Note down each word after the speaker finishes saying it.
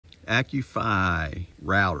WIFI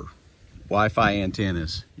router, Wi-Fi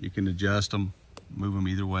antennas. You can adjust them, move them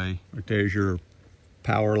either way. Right there's your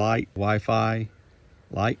power light, Wi-Fi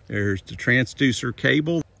light. There's the transducer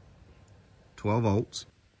cable, 12 volts.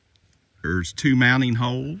 There's 2 mounting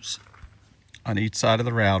holes on each side of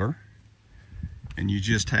the router. And you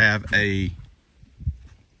just have a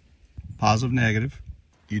positive, negative.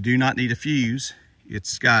 You do not need a fuse.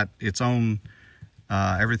 It's got its own,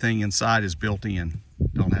 everything inside is built in.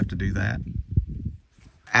 Don't have to do that.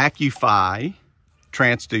 WIFI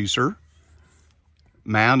transducer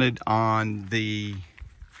mounted on the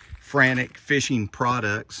Frantic Fishing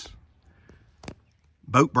Products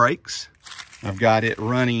boat brakes. I've got it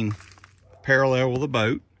running parallel with the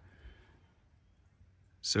boat,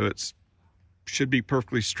 so it's should be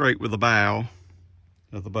perfectly straight with the bow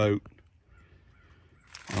of the boat.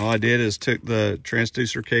 All I did is took the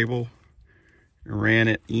transducer cable and ran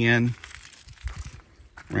it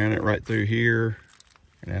right through here,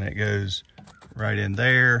 and then it goes right in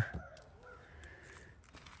there,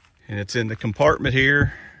 and it's in the compartment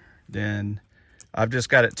here. Then I've just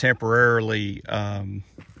got it temporarily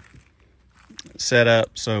set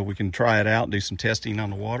up so we can try it out and do some testing on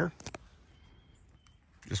the water.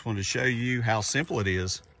 Just wanted to show you how simple it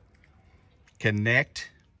is. Connect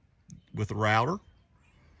with the router,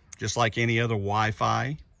 just like any other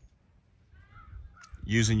Wi-Fi,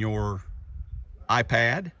 using your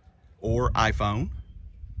iPad or iPhone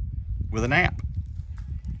with an app.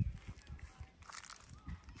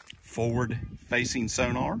 Forward facing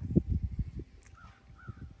sonar,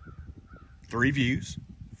 3 views: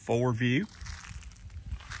 forward view,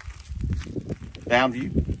 down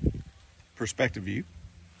view, perspective view.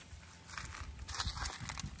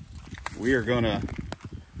 We are going to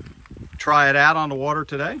try it out on the water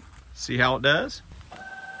today, see how it does.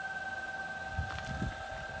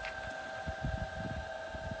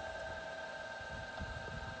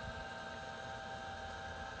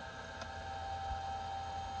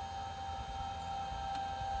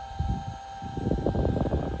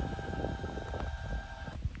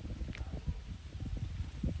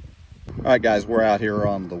 All right, guys, we're out here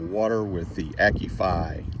on the water with the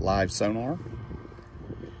WIFI live sonar.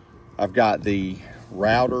 I've got the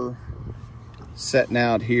router setting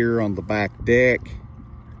out here on the back deck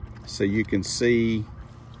so you can see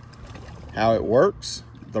how it works.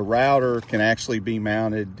 The router can actually be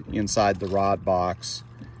mounted inside the rod box.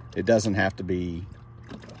 It doesn't have to be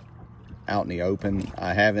out in the open.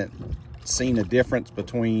 I haven't seen a difference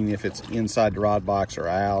between if it's inside the rod box or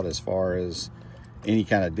out as far as any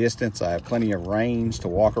kind of distance. I have plenty of range to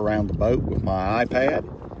walk around the boat with my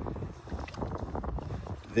iPad.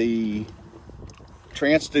 The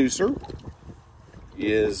transducer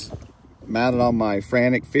is mounted on my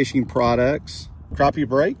Frantic Fishing Products crappie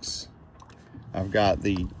brakes. I've got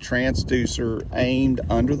the transducer aimed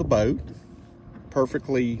under the boat,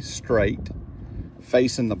 perfectly straight,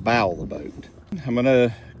 facing the bow of the boat. I'm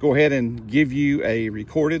gonna go ahead and give you a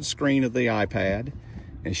recorded screen of the iPad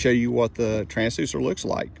and show you what the transducer looks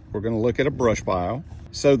like. We're gonna look at a brush pile.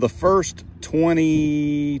 So the first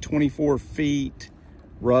 24 feet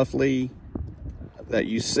roughly that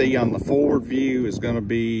you see on the forward view is going to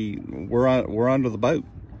be, we're under the boat.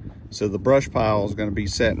 So the brush pile is going to be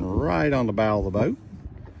sitting right on the bow of the boat,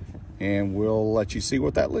 and we'll let you see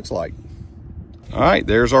what that looks like. All right,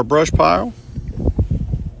 there's our brush pile.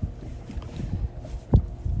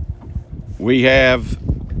 We have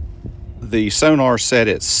the sonar set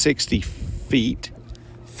at 60 feet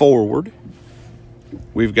forward.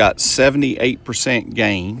 We've got 78%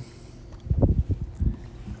 gain.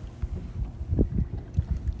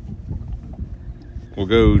 We'll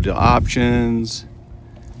go to options.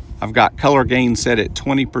 I've got color gain set at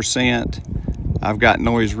 20%. I've got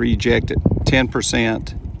noise reject at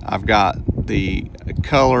 10%. I've got the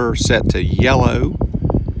color set to yellow.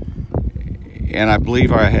 And I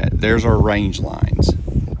believe there's our range lines.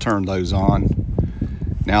 We'll turn those on.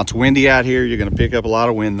 Now it's windy out here. You're gonna pick up a lot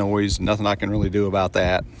of wind noise. Nothing I can really do about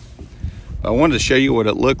that. I wanted to show you what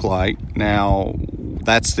it looked like. Now,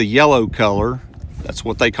 that's the yellow color. That's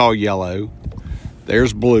what they call yellow.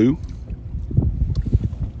 There's blue.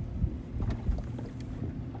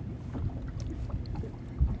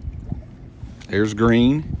 There's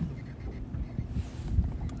green.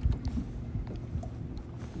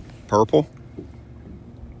 Purple.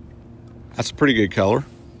 That's a pretty good color.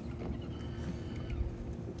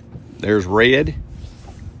 There's red.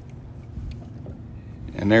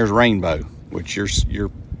 And there's rainbow, which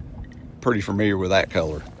you're pretty familiar with that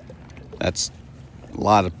color. That's a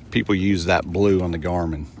lot of people use that blue on the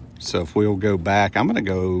Garmin. So if we'll go back, I'm going to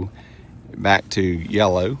go back to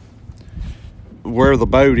yellow. where the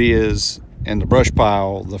boat is and the brush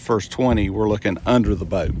pile, the first 20, we're looking under the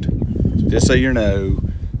boat. Just so you know,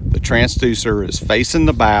 the transducer is facing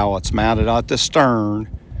the bow. It's mounted at the stern,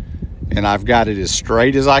 and I've got it as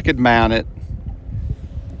straight as I could mount it,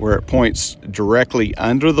 where it points directly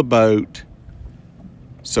under the boat,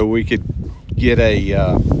 so we could get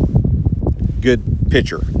a good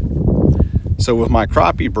picture. So with my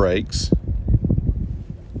crappie brakes,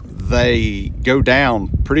 they go down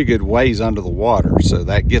pretty good ways under the water, so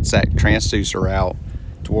that gets that transducer out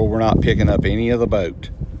to where we're not picking up any of the boat.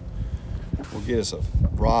 We'll get us a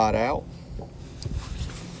rod out,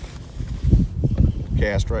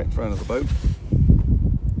 cast right in front of the boat.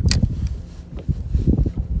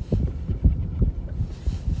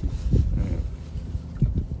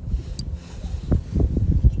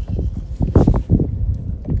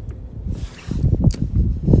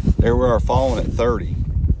 There we are falling at 30.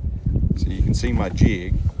 So you can see my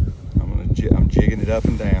jig. I'm jigging it up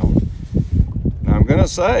and down. Now I'm gonna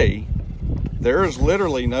say, there's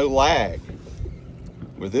literally no lag.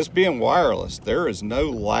 With this being wireless, there is no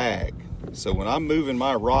lag. So when I'm moving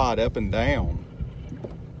my rod up and down,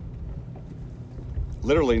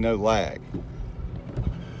 literally no lag.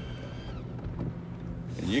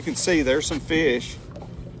 And you can see there's some fish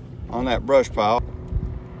on that brush pile.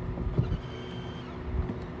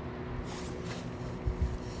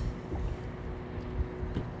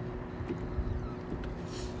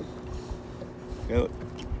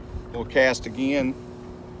 We'll cast again.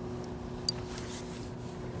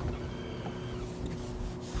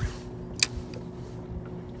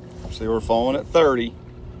 See, we're falling at 30.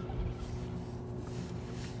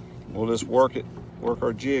 We'll just work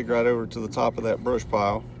our jig right over to the top of that brush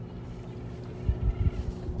pile.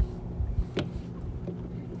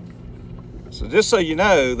 So just so you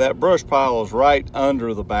know, that brush pile is right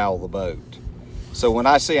under the bow of the boat. So when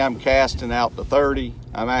I say I'm casting out to 30,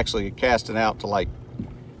 I'm actually casting out to like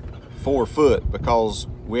 4 foot, because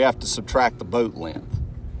we have to subtract the boat length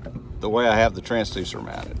the way I have the transducer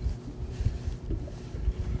mounted.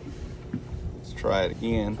 Let's try it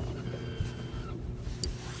again.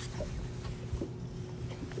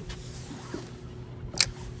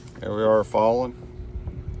 There we are falling.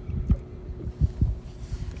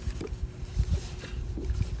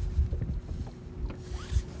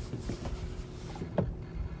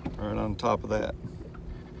 Right on top of that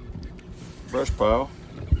brush pile.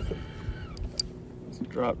 Let's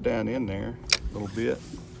drop down in there a little bit.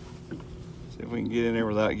 See if we can get in there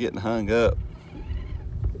without getting hung up.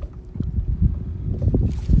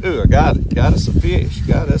 Ooh, I got it. Got us a fish.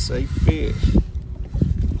 Got us a fish.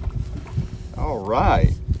 All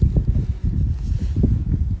right.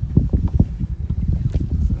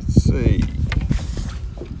 Let's see.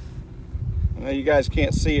 I know you guys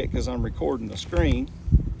can't see it because I'm recording the screen.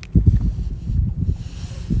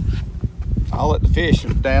 I'll let the fish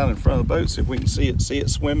down in front of the boat, see if we can see it. See it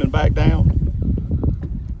swimming back down?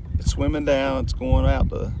 It's swimming down. It's going out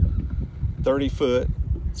to 30 foot.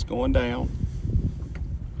 It's going down.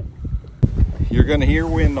 You're going to hear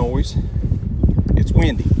wind noise. It's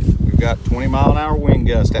windy. We've got 20-mile-an-hour wind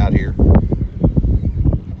gust out here.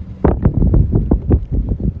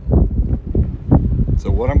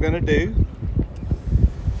 So what I'm going to do,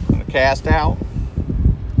 I'm going to cast out.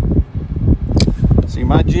 See,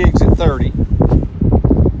 my jig's at 30.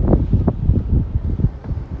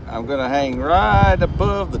 I'm gonna hang right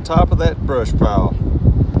above the top of that brush pile.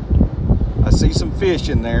 I see some fish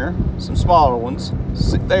in there, some smaller ones.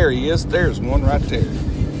 See, there he is, there's one right there.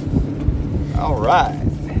 All right.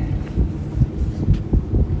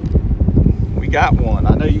 We got one.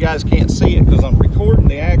 I know you guys can't see it because I'm recording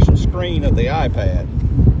the actual screen of the iPad.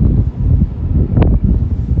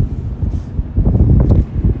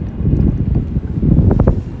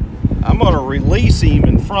 I'm gonna release him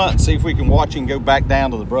in front, see if we can watch him go back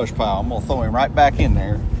down to the brush pile. I'm gonna throw him right back in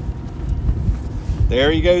there.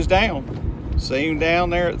 There he goes down. See him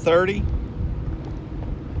down there at 30?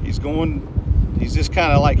 He's just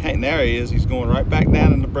kind of like, there he is. He's going right back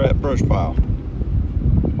down in the brush pile.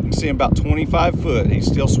 You can see him about 25 foot. He's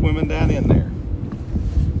still swimming down in there.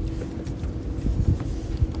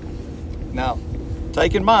 Now,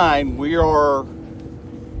 take in mind, we are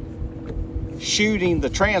shooting the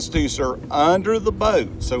transducer under the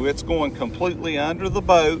boat. So it's going completely under the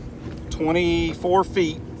boat, 24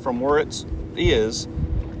 feet from where it is,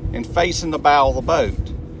 and facing the bow of the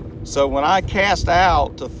boat. So when I cast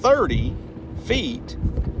out to 30 feet,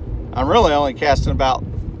 I'm really only casting about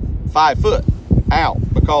 5 foot out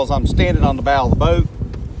because I'm standing on the bow of the boat.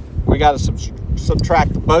 We got to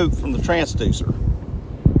subtract the boat from the transducer.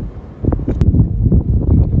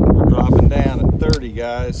 We're dropping down at 30,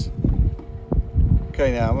 guys.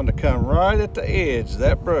 Okay, now I'm going to come right at the edge of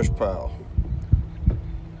that brush pile.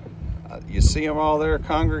 You see them all there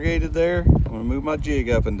congregated there? I'm going to move my jig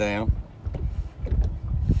up and down.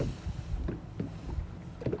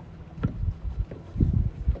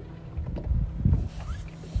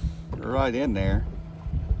 They're right in there.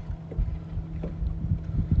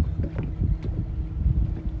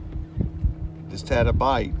 Just had a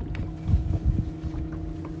bite.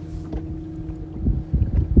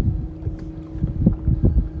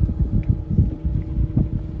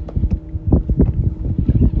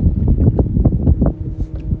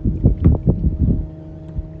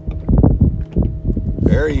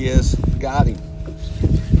 There he is. Got him.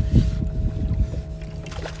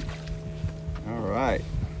 All right.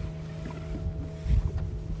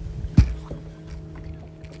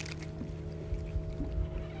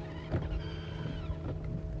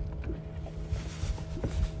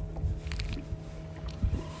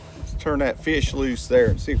 Let's turn that fish loose there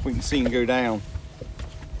and see if we can see him go down.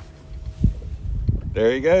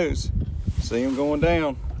 There he goes. See him going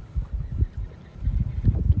down.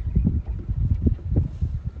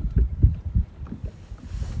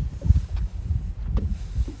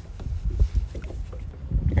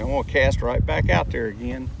 I'm going to cast right back out there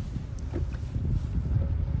again.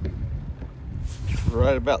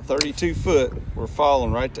 Right about 32 foot. We're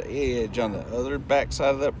falling right to edge on the other back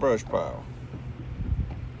side of that brush pile.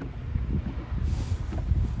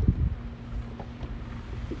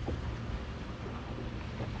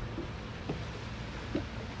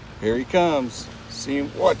 Here he comes. See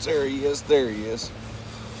him? Watch, there he is. There he is.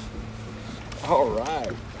 All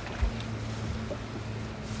right.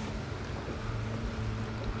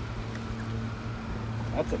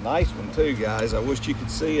 That's a nice one too, guys. I wish you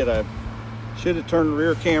could see it. I should have turned the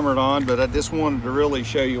rear camera on, but I just wanted to really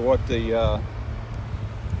show you what the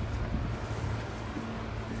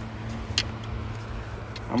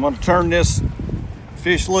I'm going to turn this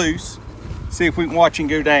fish loose, see if we can watch him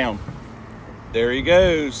go down. There he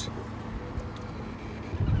goes.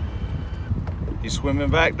 He's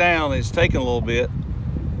swimming back down. It's taking a little bit.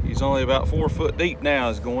 He's only about 4 foot deep now.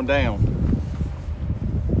 He's going down.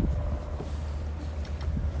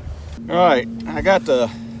 All right, I got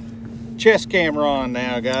the chest camera on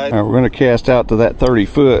now, guys. All right, we're going to cast out to that 30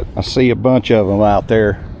 foot. I see a bunch of them out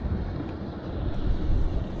there.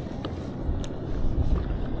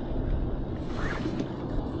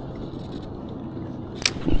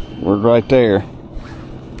 We're right there.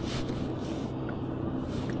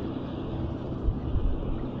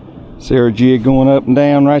 See our jig going up and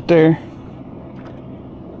down right there?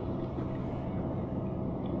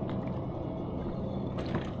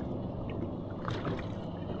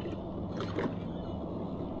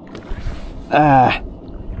 Ah,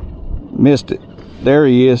 missed it. There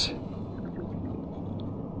he is.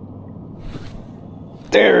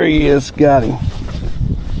 There he is. Got him.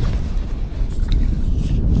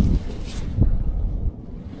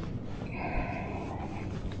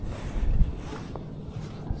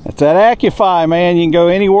 That's that AccuFi, man. You can go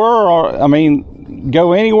anywhere, or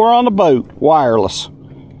go anywhere on the boat, wireless,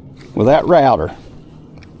 with that router.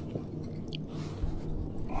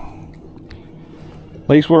 At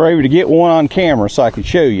least we're able to get one on camera so I can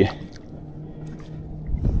show you.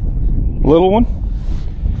 Little one.